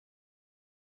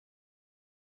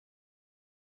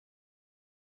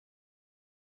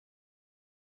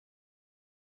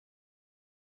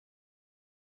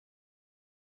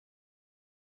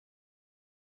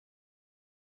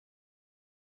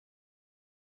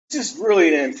This is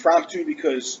really an impromptu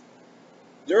because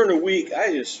during the week I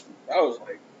was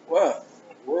like, what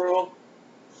in the world?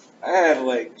 I have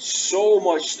like so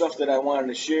much stuff that I wanted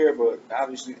to share, but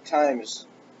obviously the time is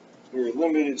very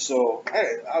limited. So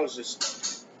I was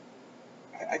just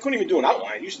I couldn't even do an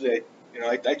outline. Usually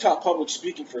I taught public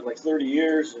speaking for like 30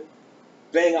 years and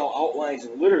bang out outlines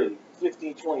in literally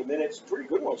 15, 20 minutes, pretty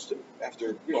good ones too.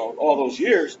 After all those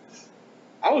years,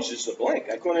 I was just a blank.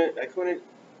 I couldn't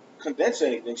condense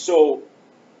anything. So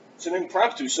it's an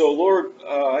impromptu. So, Lord,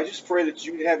 I just pray that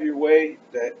you would have your way,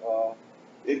 that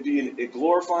it'd be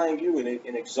glorifying you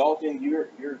and exalting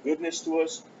your goodness to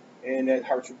us, and that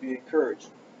hearts would be encouraged.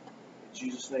 In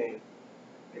Jesus' name,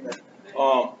 amen.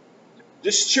 Um,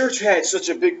 this church had such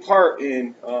a big part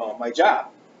in my job.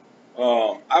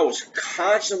 I was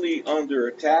constantly under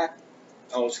attack.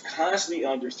 I was constantly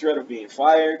under threat of being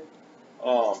fired.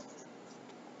 Um,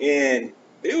 and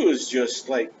it was just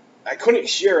like I couldn't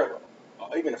share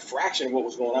even a fraction of what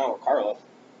was going on with Carla.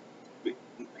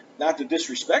 Not to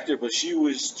disrespect her, but she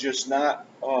was just not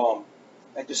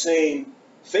at the same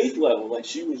faith level. Like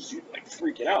she was like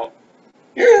freaking out.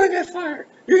 You're gonna get fired.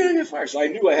 You're gonna get fired. So I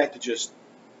knew I had to just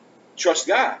trust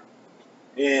God,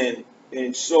 and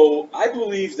so I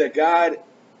believe that God,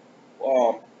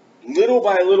 um, little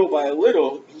by little by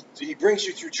little, he brings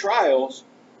you through trials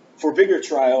for bigger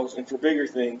trials and for bigger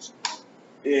things.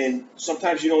 And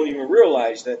sometimes you don't even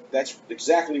realize that that's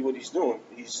exactly what he's doing.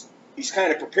 He's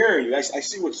kind of preparing you. I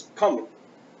see what's coming.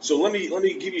 So let me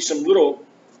give you some little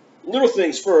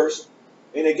things first,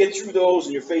 and then get through those,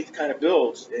 and your faith kind of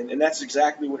builds. And that's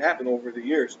exactly what happened over the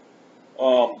years.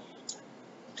 Um,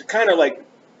 to kind of like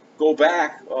go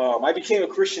back, I became a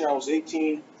Christian. I was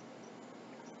 18,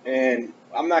 and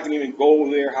I'm not going to even go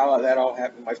there how that all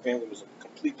happened. My family was a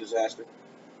complete disaster.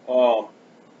 Um,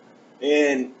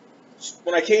 and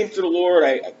when I came to the Lord,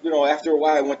 after a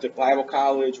while, I went to Bible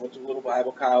college, went to a little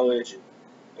Bible college,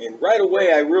 and right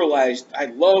away I realized I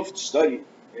loved studying.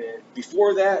 And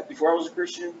before that, before I was a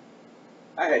Christian,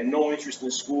 I had no interest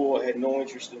in school. I had no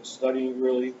interest in studying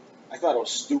really. I thought it was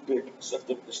stupid.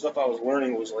 The stuff I was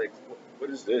learning was like, what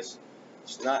is this?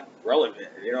 It's not relevant.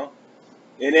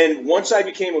 And then once I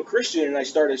became a Christian and I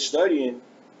started studying,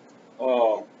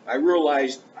 I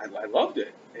realized I loved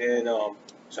it. And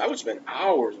so I would spend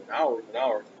hours and hours and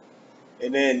hours.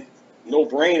 And then, no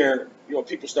brainer,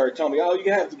 people started telling me, "Oh, you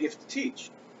have the gift to teach."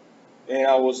 And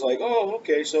I was like, "Oh,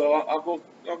 okay, so I'll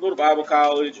go to Bible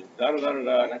college and da da da da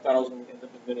da." And I thought I was going to end up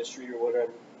in ministry or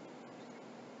whatever.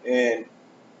 And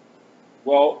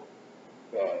well,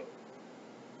 uh,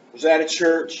 was at a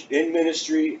church in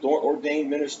ministry, ordained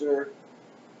minister,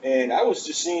 and I was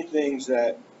just seeing things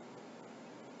that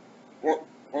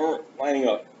weren't lining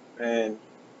up, and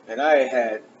I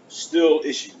had still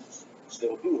issues,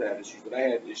 still do have issues, but I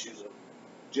had issues of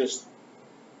just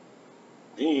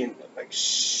being like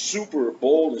super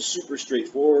bold and super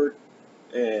straightforward,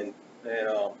 and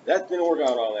that didn't work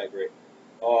out all that great.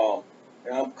 Um,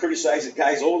 and I'm criticizing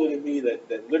guys older than me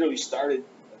that literally started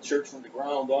a church from the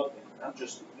ground up, and I'm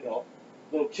just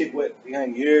little kid wet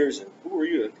behind the ears, and who are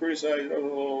you to criticize? Blah, blah,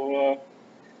 blah, blah.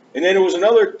 And then there was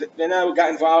another. Then I got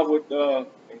involved with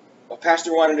a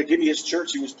pastor wanted to give me his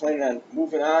church. He was planning on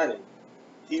moving on, and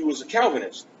he was a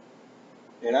Calvinist,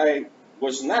 and I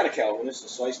was not a Calvinist.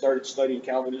 So I started studying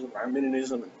Calvinism,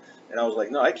 Arminianism, and I was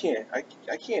like, no, I can't.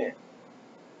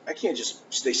 I can't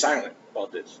just stay silent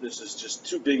about this. This is just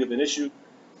too big of an issue.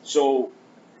 So,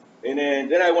 and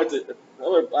then I went to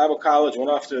another Bible college. Went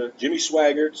off to Jimmy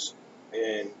Swaggart's,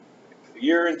 and a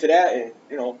year into that, and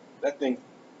that thing.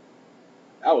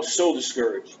 I was so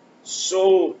discouraged,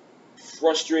 so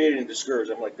frustrated and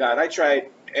discouraged. I'm like, God, I tried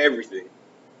everything,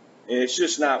 and it's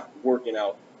just not working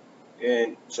out.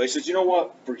 And so I said, you know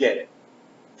what? Forget it.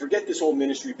 Forget this whole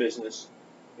ministry business.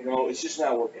 It's just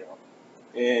not working out.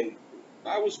 And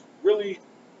I was really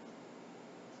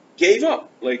gave up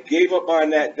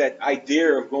on that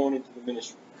idea of going into the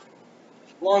ministry.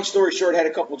 Long story short, I had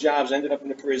a couple jobs, ended up in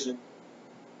the prison,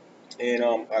 and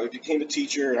I became a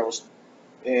teacher,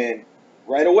 and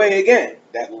right away again,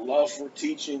 that love for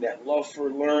teaching, that love for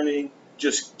learning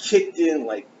just kicked in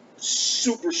like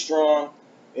super strong,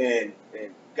 and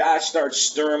God started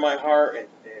stirring my heart, and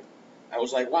I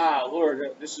was like, wow,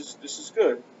 Lord, this is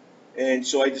good. And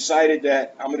so I decided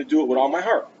that I'm going to do it with all my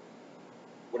heart.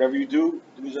 Whatever you do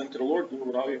it unto the Lord, do it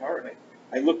with all your heart. And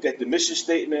I looked at the mission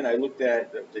statement. I looked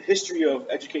at the history of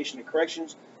education and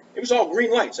corrections. It was all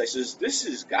green lights. I says, this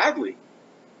is godly.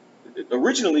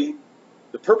 Originally,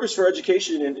 the purpose for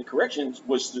education and corrections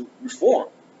was to reform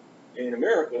in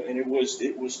America, and it was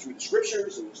through the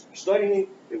scriptures, it was through studying,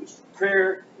 it was through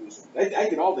prayer, I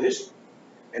did all the history.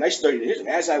 and I studied the history.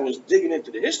 As I was digging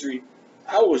into the history,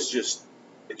 I was just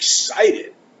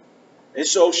excited. And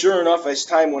so, sure enough, as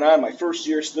time went on, my first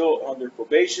year still under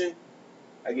probation,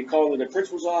 I get called to the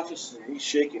principal's office, and he's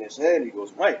shaking his head. He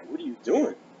goes, "Mike, what are you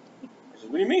doing?" I said,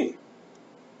 "What do you mean?"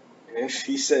 And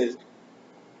he says,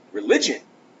 "Religion.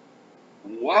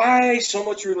 Why so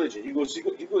much religion?" He goes,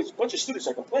 "A bunch of students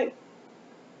are complaining."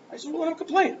 I said, "Well, let them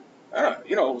complain. I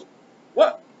don't,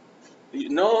 what?"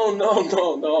 No, no,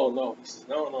 no, no, no. He says,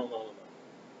 "No, no, no, no."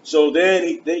 So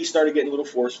then he started getting a little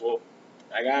forceful.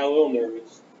 I got a little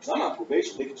nervous. 'Cause I'm on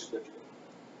probation. They can just let you go.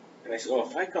 And I said, "Oh,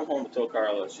 if I come home and tell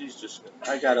Carla,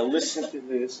 I got to listen to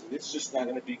this, and it's just not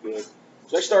going to be good."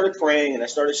 So I started praying, and I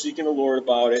started seeking the Lord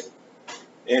about it.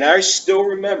 And I still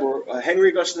remember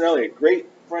Henry Agustinelli, a great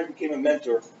friend, became a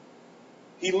mentor.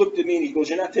 He looked at me and he goes,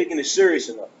 "You're not taking this serious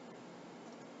enough."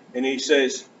 And he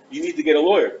says, "You need to get a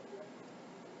lawyer."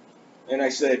 And I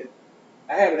said,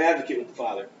 "I have an advocate with the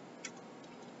Father."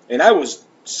 And I was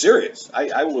serious.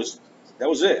 That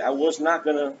was it. I was not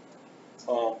going to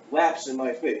lapse in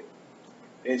my faith.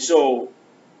 And so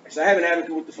I said, "I have an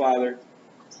advocate with the Father.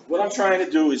 What I'm trying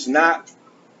to do is not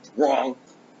wrong."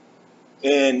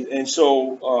 And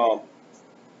so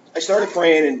I started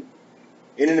praying,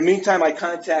 and in the meantime, I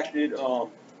contacted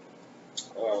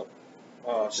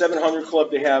 700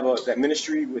 Club. They have that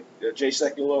ministry with Jay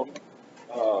Sekulow.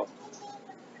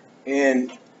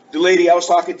 And the lady, I was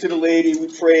talking to the lady, we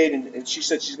prayed, and she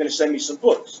said she's going to send me some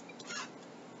books.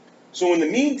 So in the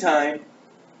meantime,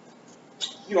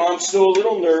 I'm still a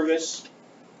little nervous.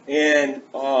 And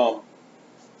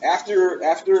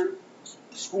after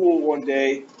school one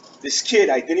day, this kid,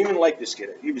 I didn't even like this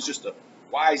kid. He was just a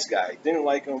wise guy. Didn't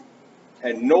like him.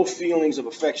 Had no feelings of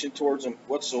affection towards him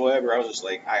whatsoever. I was just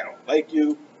like, "I don't like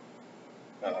you."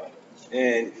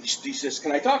 And he says,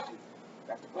 "Can I talk to you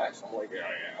after class?" I'm like, "Yeah,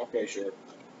 yeah, okay, sure."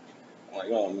 I'm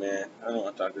like, "Oh man, I don't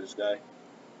want to talk to this guy."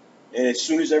 And as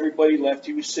soon as everybody left,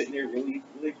 he was sitting there really,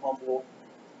 really humble.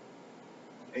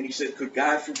 And he said, "Could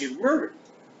God forgive murder?"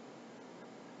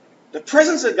 The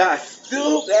presence of God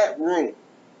filled that room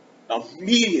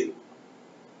immediately.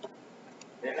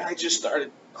 And I just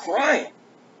started crying.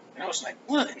 And I was like,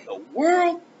 "What in the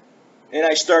world?" And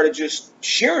I started just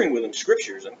sharing with them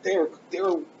scriptures. And they were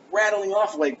rattling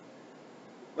off like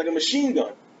a machine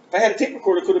gun. If I had a tape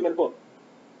recorder, it could have been a book.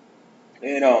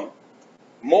 And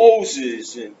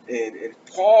Moses and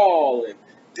Paul and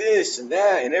this and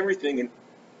that and everything. And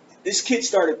this kid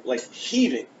started like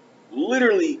heaving,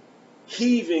 literally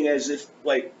heaving as if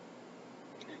like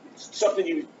something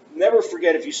you never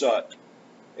forget if you saw it.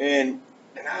 And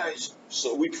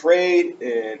so we prayed,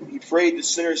 and he prayed the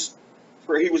sinner's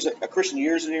prayer. He was a Christian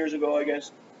years and years ago, I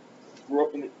guess. Grew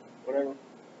up in it, whatever.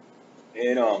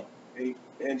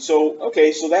 And so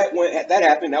okay, so that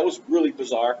happened. That was really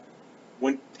bizarre.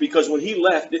 Because when he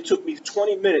left, it took me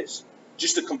 20 minutes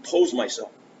just to compose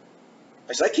myself.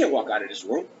 I said, "I can't walk out of this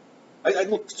room.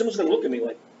 Someone's going to look at me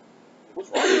like,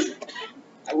 what's wrong with you?"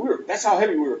 That's how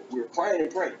heavy we were. We were crying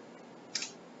and praying.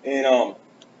 And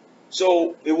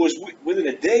so it was within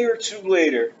a day or two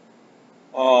later,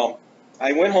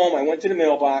 I went home. I went to the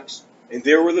mailbox, and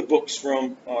there were the books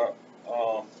from, I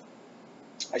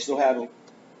still have them,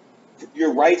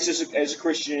 Your Rights as a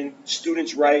Christian,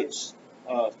 Students' Rights,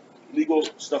 legal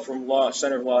stuff from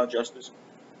Center of Law and Justice.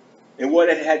 And what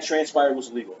had transpired was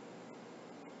illegal.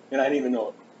 And I didn't even know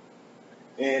it.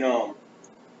 And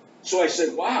so I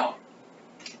said, "Wow,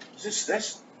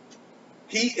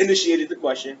 he initiated the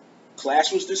question.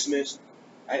 Class was dismissed.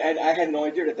 I had no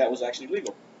idea that was actually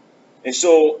legal." And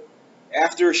so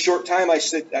after a short time, I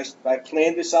said, I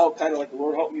planned this out, kind of like the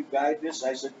Lord help me guide this.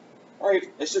 I said, "All right."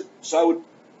 I said, so I would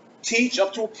teach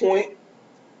up to a point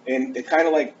and kind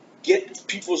of like get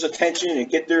people's attention and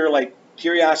get their like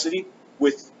curiosity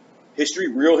with history,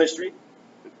 real history,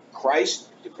 the Christ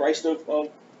of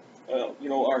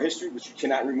our history, which you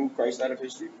cannot remove Christ out of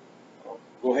history.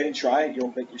 Go ahead and try it. You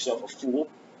don't make yourself a fool.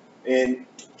 And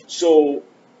so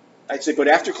I'd say, but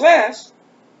after class,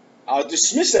 I'll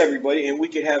dismiss everybody and we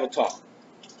could have a talk.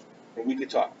 And we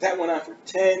could talk. That went on for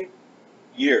 10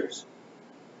 years.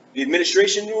 The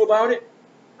administration knew about it.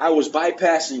 I was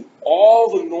bypassing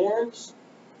all the norms.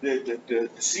 The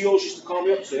COs used to call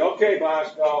me up and say, "Okay,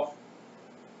 Bosco,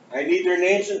 I need their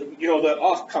names, and the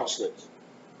off-count slips."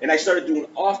 And I started doing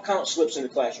off-count slips in the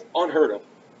classroom. Unheard of.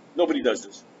 Nobody does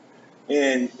this.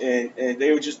 And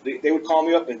they would call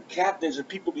me up, and captains and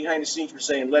people behind the scenes were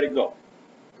saying, "Let it go.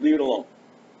 Leave it alone.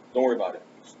 Don't worry about it."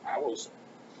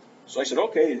 So I said,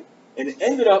 "Okay." And it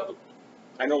ended up,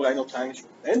 I know time is,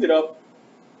 ended up,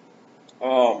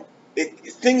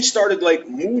 things started like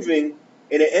moving,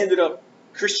 and it ended up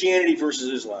Christianity versus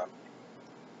Islam.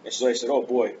 And so I said, oh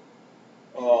boy,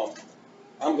 um,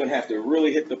 I'm going to have to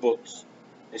really hit the books.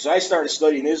 And so I started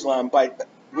studying Islam.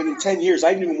 Within 10 years,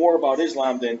 I knew more about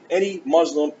Islam than any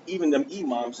Muslim, even them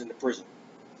imams in the prison.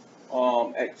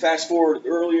 Fast forward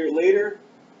later,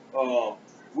 uh,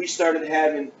 we started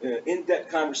having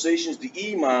in-depth conversations. The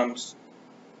imams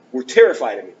were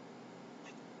terrified of me.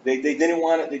 They didn't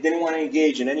want to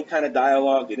engage in any kind of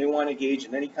dialogue. They didn't want to engage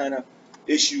in any kind of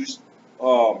issues.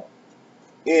 Um,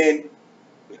 and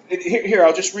here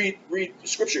I'll just read the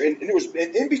scripture. And it was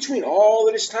in between all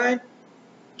of this time.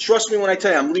 Trust me when I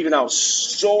tell you, I'm leaving out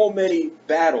so many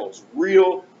battles,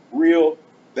 real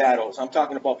battles. I'm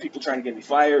talking about people trying to get me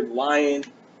fired, lying,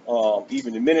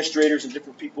 even administrators and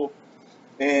different people.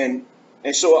 And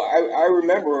so I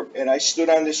remember, and I stood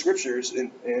on the scriptures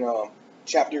in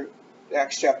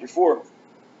Acts chapter 4.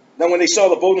 Now when they saw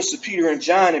the boldness of Peter and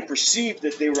John and perceived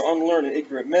that they were unlearned and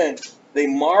ignorant men, they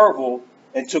marveled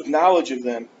and took knowledge of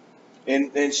them.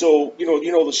 And so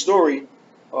you know the story.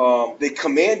 They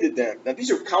commanded them. Now these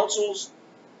are councils,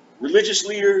 religious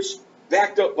leaders,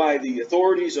 backed up by the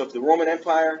authorities of the Roman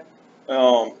Empire,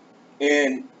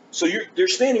 and so they're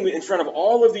standing in front of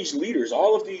all of these leaders,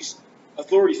 all of these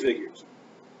authority figures,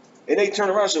 and they turn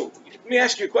around and say, "Let me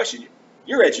ask you a question.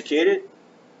 You're educated.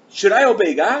 Should I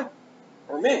obey God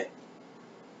or man?"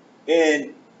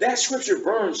 And that scripture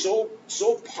burned so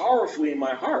powerfully in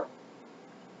my heart.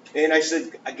 And I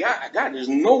said, God, there's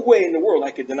no way in the world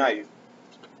I could deny you.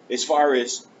 As far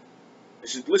as, I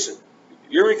said, listen,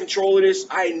 you're in control of this.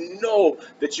 I know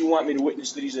that you want me to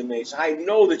witness to these inmates. I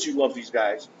know that you love these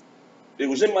guys. It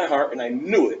was in my heart, and I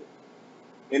knew it.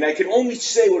 And I can only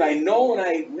say what I know, and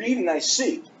I read, and I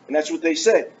see. And that's what they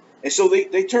said. And so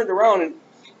they turned around, and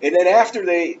then after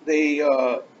they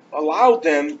allowed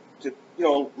them to,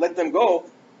 let them go,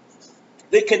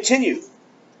 they continued.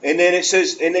 And then it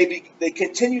says, and they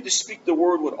continued to speak the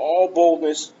word with all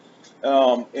boldness,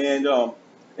 and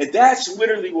that's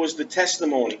literally was the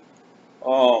testimony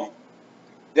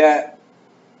that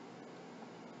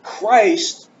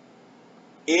Christ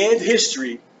and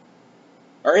history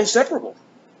are inseparable.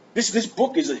 This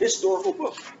book is a historical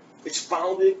book. It's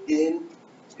founded in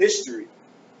history,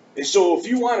 and so if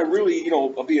you want to really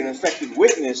be an effective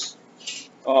witness,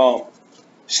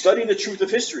 study the truth of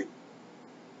history.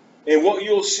 And what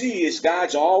you'll see is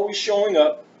God's always showing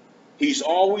up. He's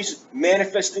always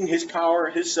manifesting his power,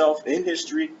 himself in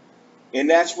history. And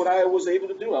that's what I was able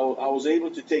to do. I was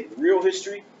able to take real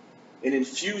history and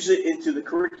infuse it into the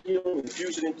curriculum,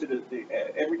 infuse it into the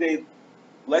everyday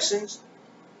lessons.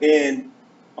 And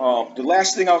the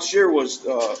last thing I'll share was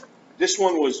this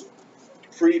one was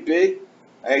pretty big.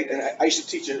 I used to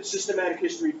teach a systematic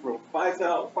history from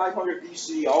 500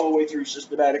 BC all the way through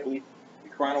systematically,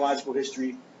 chronological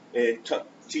history, and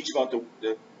teach about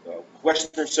the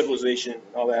Western civilization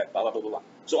and all that, blah, blah, blah, blah.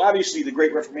 So obviously the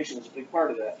Great Reformation was a big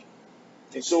part of that.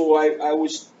 And so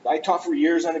I taught for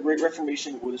years on the Great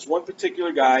Reformation with this one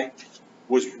particular guy,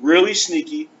 was really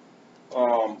sneaky,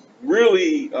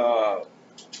 really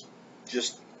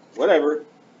just whatever,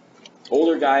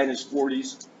 older guy in his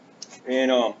 40s.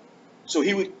 And so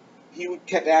he would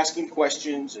kept asking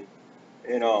questions,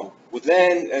 and but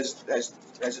then as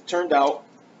it turned out,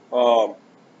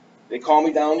 they called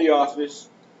me down to the office,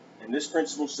 and this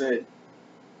principal said,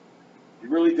 "You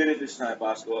really did it this time,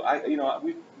 Bosco.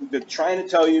 We've been trying to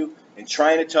tell you and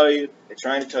trying to tell you and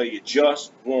trying to tell you. You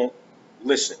just won't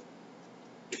listen.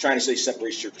 You're trying to say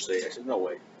separate church and state." I said, "No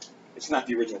way. It's not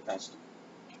the original Constitution."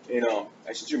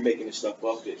 I said, "You're making this stuff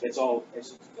up. That's all." I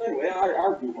said, "Anyway, I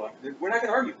argue. We're not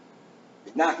going to argue.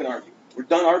 We're not going to argue. We're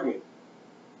done arguing."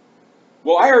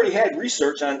 Well, I already had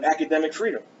research on academic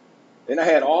freedom, and I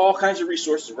had all kinds of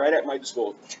resources right at my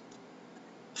disposal.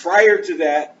 Prior to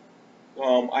that,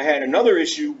 I had another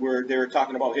issue where they were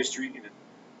talking about history.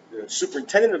 The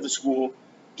superintendent of the school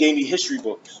gave me history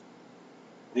books.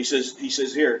 And he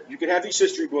says, "Here, you can have these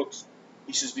history books."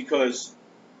 He says, "Because,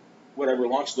 whatever,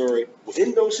 long story. Well,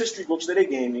 in those history books that they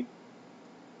gave me,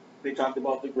 they talked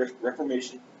about the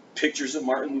Reformation, pictures of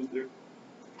Martin Luther,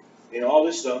 and all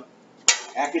this stuff.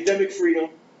 Academic freedom.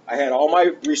 I had all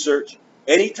my research.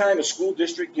 Anytime a school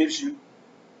district gives you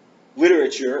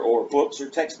literature or books or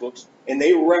textbooks, and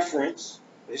they reference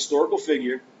a historical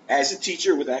figure as a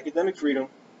teacher with academic freedom,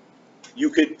 you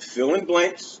could fill in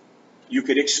blanks, you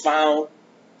could expound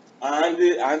on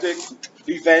the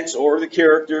events or the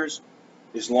characters,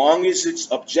 as long as it's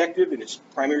objective and it's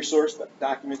primary source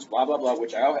documents, blah blah blah,"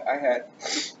 which I had.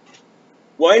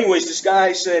 Well, anyways, this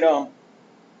guy said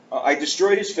I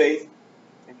destroyed his faith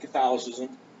in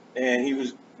Catholicism, and he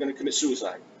was going to commit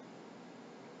suicide,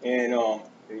 and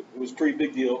it was a pretty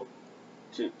big deal.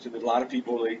 to a lot of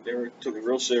people. They took it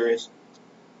real serious.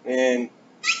 And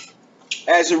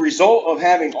as a result of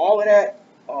having all of that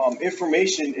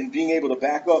information and being able to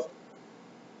back up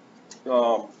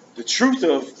the truth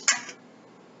of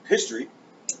history,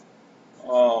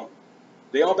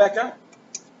 they all backed down.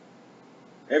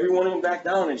 Every one of them backed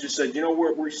down and just said, you know,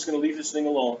 we're just going to leave this thing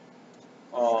alone.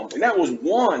 And that was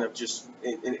one of just,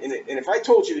 and if I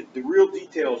told you the real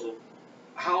details of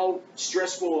how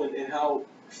stressful and how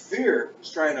fear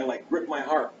was trying to like grip my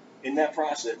heart in that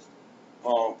process,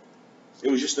 it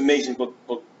was just amazing.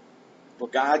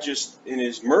 But God just, in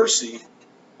His mercy,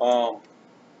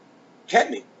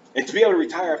 kept me. And to be able to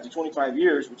retire after 25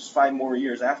 years, which is 5 more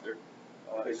years after,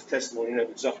 is a testimony in and of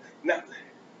itself. Now,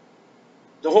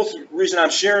 the whole reason I'm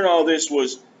sharing all this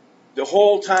was the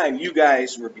whole time you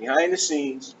guys were behind the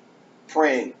scenes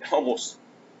praying. Almost,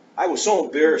 I was so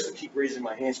embarrassed to keep raising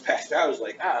my hands past that. I was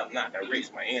like, I'm not going to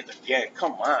raise my hands again.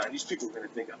 Come on. These people are going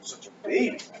to think I'm such a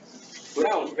baby.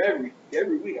 But I was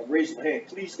every week I'm raising my hand.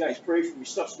 Please, guys, pray for me.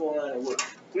 Stuff's going on at work.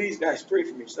 Please, guys, pray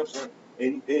for me. Stuff's going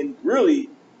on. And really,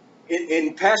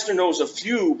 and Pastor knows a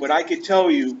few, but I could tell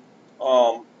you,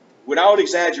 without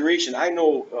exaggeration, I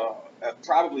know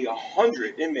probably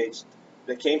 100 inmates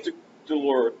that came to the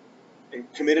Lord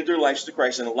and committed their lives to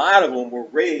Christ, and a lot of them were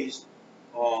raised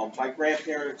by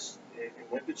grandparents and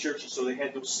went to churches, so they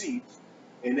had those seeds.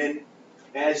 And then,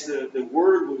 as the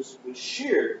word was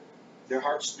shared, their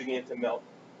hearts began to melt,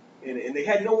 and they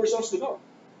had nowhere else to go.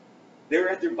 They were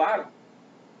at their bottom,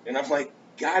 and I'm like,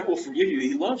 God will forgive you.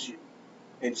 He loves you.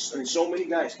 And so many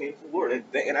guys came to the Lord,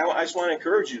 and I just want to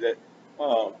encourage you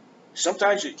that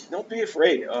sometimes you don't be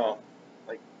afraid.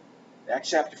 Like Acts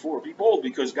chapter 4, be bold,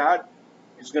 because God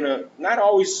is going to, not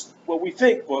always what we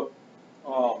think, but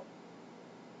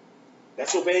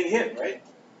that's obeying Him, right?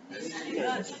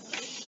 Yes.